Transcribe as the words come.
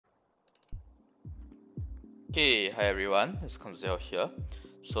Okay, hi everyone, it's Koinzell here.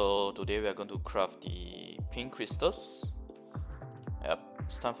 So today we are going to craft the pink crystals. Yep,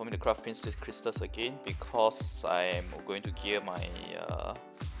 it's time for me to craft pink crystals again because I'm going to gear my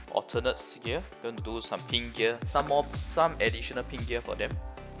alternates gear. Going to do some pink gear, some additional pink gear for them.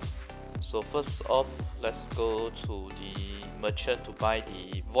 So first off, let's go to the merchant to buy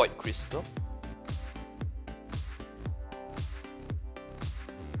the void crystal.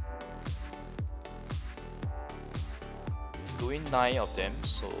 Doing 9 of them,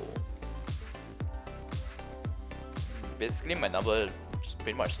 so basically my number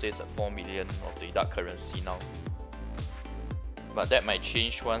pretty much stays at 4 million of the dark currency now. But that might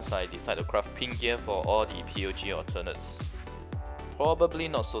change once I decide to craft pink gear for all the POG alternates. Probably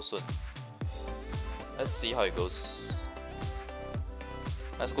not so soon. Let's see how it goes.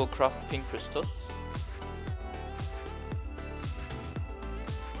 Let's go craft pink crystals.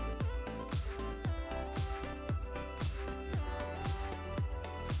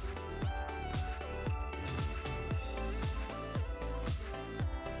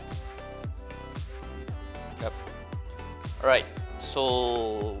 Yep. Alright,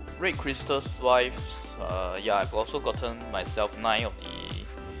 so red crystals wise, yeah, I've also gotten myself 9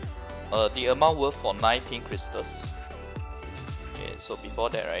 of the amount worth for 9 pink crystals. Okay, so before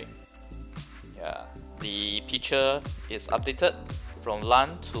that, right, yeah, the picture is updated from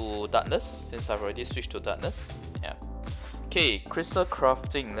LAN to darkness since I've already switched to darkness. Yeah. Okay, crystal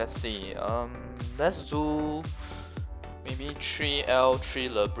crafting. Let's see. Let's do maybe 3L, 3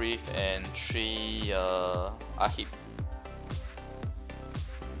 Lebrief, and 3 Ahib.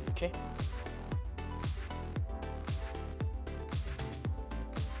 Okay.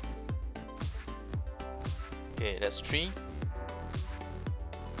 Okay, that's 3.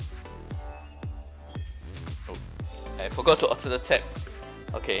 Oh, I forgot to alter the tab.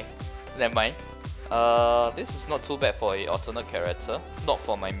 Okay, never mind. This is not too bad for a alternate character. Not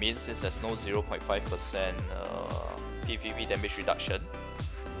for my main since there's no 0.5% PvP damage reduction.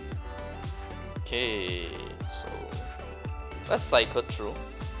 Okay, so let's cycle through.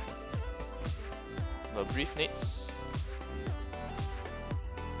 The brief needs.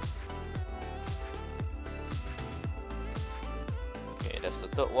 Okay, that's the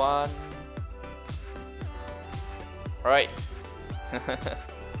third one. Alright.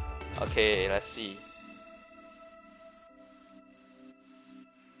 Okay, let's see.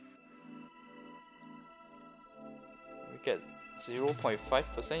 We get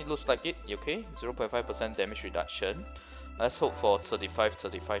 0.5%, it looks like it, okay? 0.5% damage reduction. Let's hope for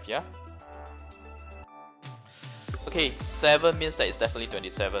 35, yeah? Okay, 7 means that it's definitely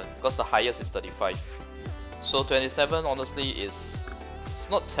 27, because the highest is 35. So 27 honestly it's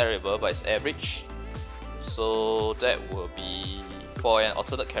not terrible, but it's average. So that will be for an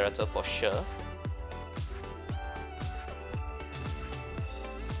alternate character for sure.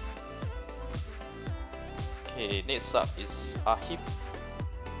 Okay, next up is Ahib.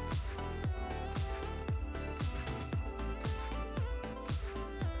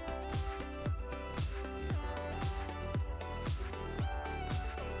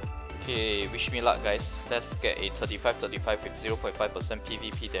 Okay, wish me luck guys. Let's get a 35 with 0.5%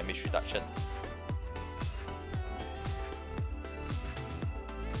 PvP damage reduction.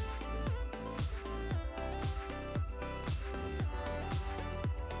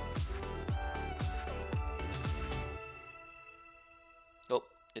 Oh,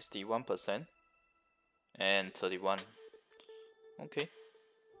 it's the 1% and 31. Okay.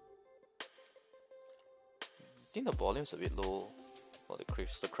 I think the volume's a bit low for the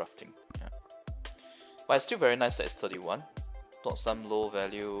crystal crafting. Yeah. But it's still very nice that it's 31, not some low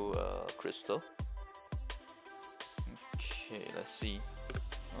value crystal. Okay, let's see.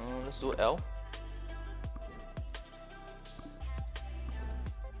 Let's do L.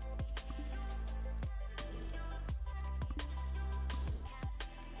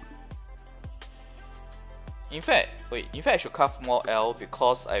 In fact, I should craft more L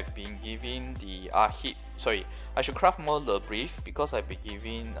because I've been giving the Ahib. Sorry, I should craft more Lebrief because I've been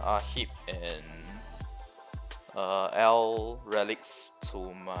giving Ahib and L relics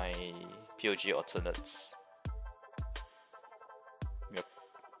to my POG alternates. Yep.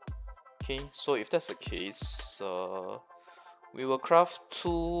 Okay, so if that's the case, we will craft 2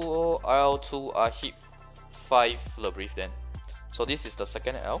 L, 2 Ahib, 5 Lebrief then. So this is the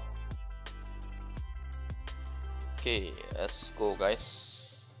second L. Okay, let's go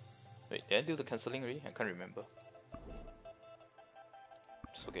guys. Wait, did I do the cancelling already? I can't remember.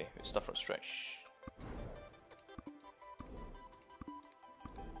 It's okay, we'll start from scratch.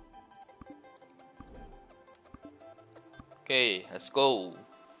 Okay, let's go.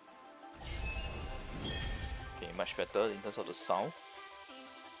 much better in terms of the sound.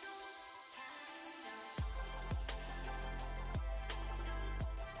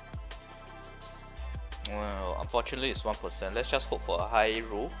 Well, unfortunately it's 1%. Let's just hope for a high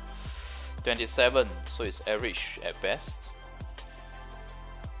roll. 27, so it's average at best.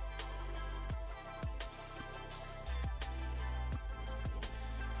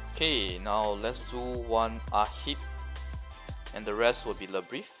 Okay, now let's do one Ahib, and the rest will be Le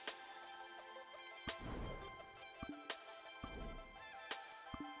Brief.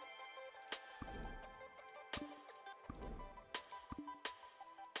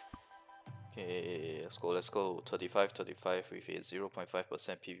 Okay, let's go. 35 with a 0.5%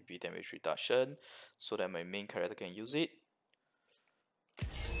 PvP damage reduction, so that my main character can use it.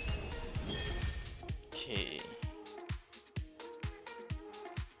 Okay.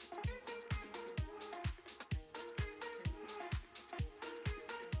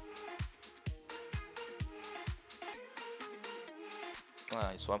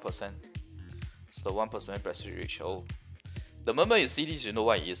 It's 1%. It's the 1% prestige reach. Oh. The moment you see this, you know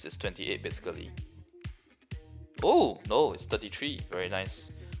what it is. It's 28 basically. Oh, no, it's 33. Very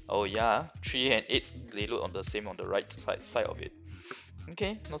nice. Oh yeah, 3 and 8, they look on the same on the right side of it.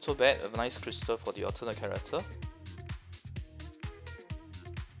 Okay, not so bad. A nice crystal for the alternate character.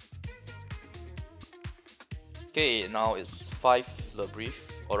 Okay, now it's 5 Le Brief,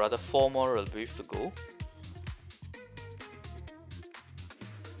 or rather 4 more Le Brief to go.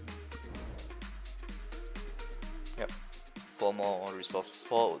 Yep, 4 more resources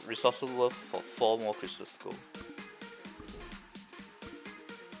worth for 4 more crystals to go.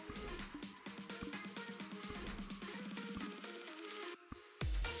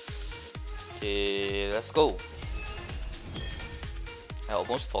 Okay, let's go. I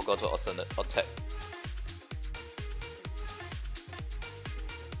almost forgot to alternate attack.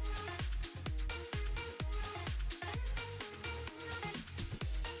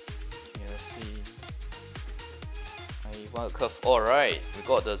 Okay, let's see. I want a curve. Alright, we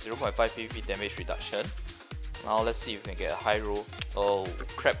got the 0.5 PvP damage reduction. Now let's see if we can get a high roll. Oh,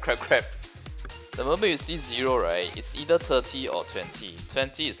 crap. The moment you see 0, right, it's either 30 or 20.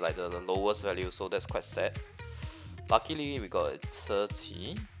 20 is like the lowest value, so that's quite sad. Luckily, we got a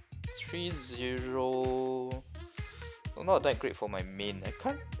 30. 30. So not that great for my main.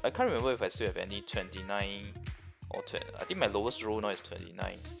 I can't remember if I still have any 29 or 20. I think my lowest roll now is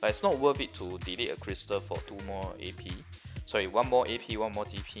 29. But it's not worth it to delete a crystal for 2 more AP. Sorry, 1 more AP, 1 more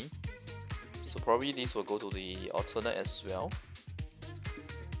TP. So probably this will go to the alternate as well.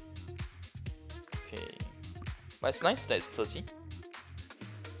 Okay, but it's nice that it's 30.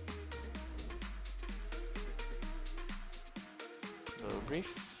 Brief.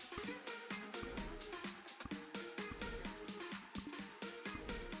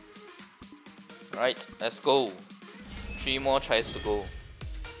 Right, let's go. 3 more tries to go.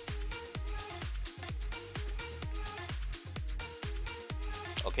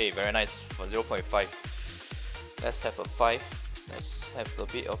 Okay, very nice for 0.5. Let's have a 5. Let's have a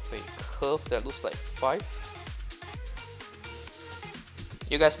bit of a curve that looks like 5.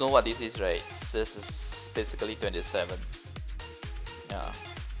 You guys know what this is, right? This is basically 27. Yeah.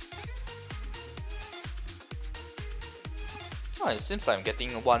 Oh, it seems like I'm getting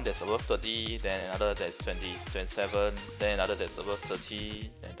one that's above 30, then another that's 20, 27, then another that's above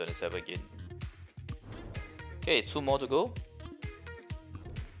 30, and 27 again. Okay, 2 more to go.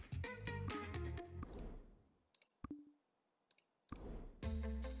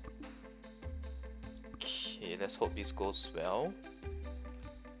 Okay, let's hope this goes well.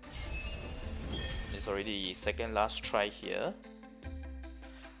 It's already second last try here.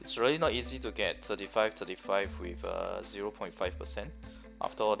 It's really not easy to get 35 with 0.5%.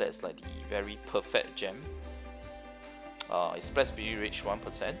 After all, that's like the very perfect gem. It's prestige reach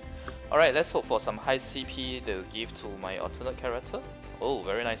 1%. Alright, let's hope for some high CP they'll give to my alternate character. Oh,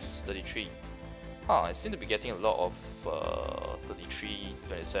 very nice, 33. I seem to be getting a lot of 33,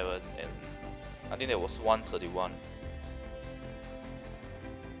 27, and I think there was 131.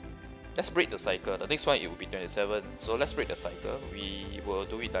 Let's break the cycle. The next one it will be 27. So let's break the cycle. We will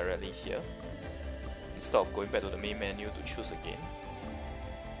do it directly here instead of going back to the main menu to choose again.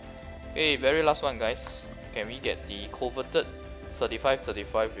 Okay, very last one, guys. Can we get the coveted 35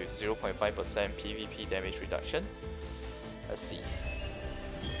 with 0.5% PvP damage reduction? Let's see.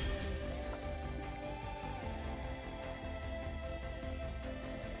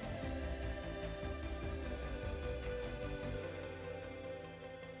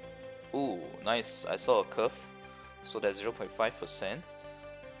 Ooh, nice. I saw a curve. So that's 0.5%.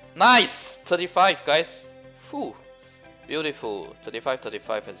 Nice! 35, guys. Phew. Beautiful, 35,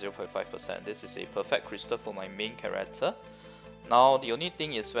 35 and 0.5%. This is a perfect crystal for my main character. Now the only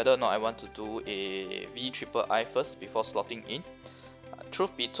thing is whether or not I want to do a V-triple-I first before slotting in.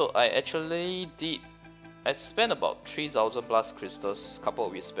 Truth be told, I spent about 3000 plus crystals a couple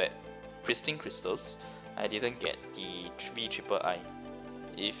of weeks back, pristine crystals. I didn't get the V-triple-I.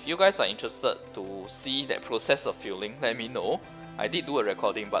 If you guys are interested to see that process of filling, let me know. I did do a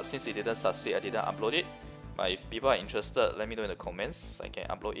recording, but since it didn't succeed, I didn't upload it. But if people are interested, let me know in the comments, I can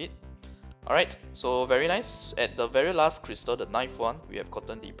upload it. Alright, so very nice. At the very last crystal, the 9th one, we have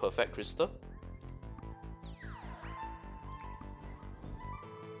gotten the perfect crystal.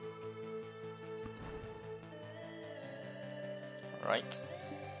 Alright.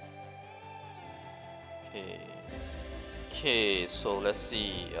 Okay, so let's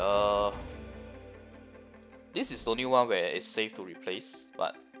see. This is the only one where it's safe to replace,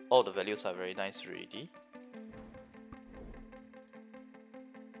 but all the values are very nice already.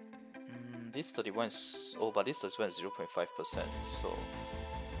 This 31 is... oh, but this 31 is 0.5%, so...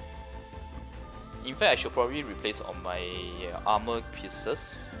 in fact, I should probably replace on my armor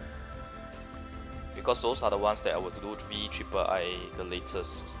pieces, because those are the ones that I would do V-triple-I the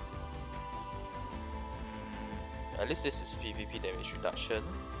latest. At least this is PvP damage reduction.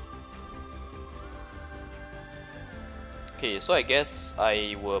 Okay, so I guess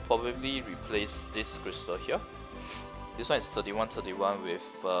I will probably replace this crystal here. This one is 31 with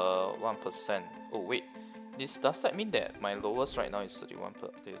 1%. Oh wait, does that mean that my lowest right now is 31?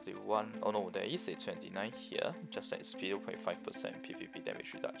 Oh no, there is a 29 here, just that it's 0.5% PvP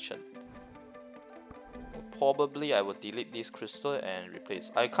damage reduction. Probably I will delete this crystal and replace.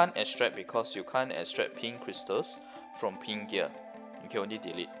 I can't extract because you can't extract pink crystals from pink gear. You can only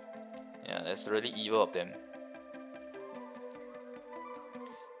delete. Yeah, that's really evil of them.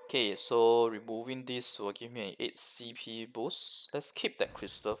 Okay, so removing this will give me an 8 CP boost. Let's keep that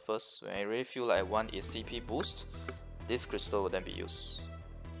crystal first. When I really feel like I want a CP boost, this crystal will then be used.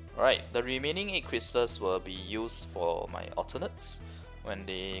 Alright, the remaining 8 crystals will be used for my alternates when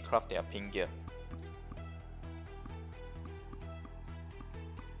they craft their pink gear.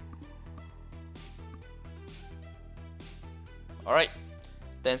 Alright,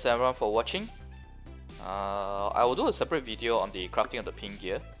 thanks everyone for watching. I will do a separate video on the crafting of the pink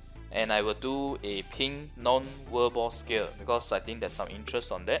gear, and I will do a pink non-world boss gear because I think there's some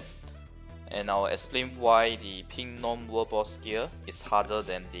interest on that, and I'll explain why the pink non-world boss gear is harder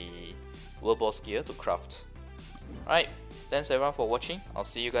than the world boss gear to craft. Alright, thanks everyone for watching. I'll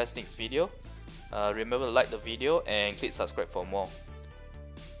see you guys next video. Remember to like the video and click subscribe for more.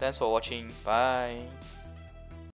 Thanks for watching. Bye.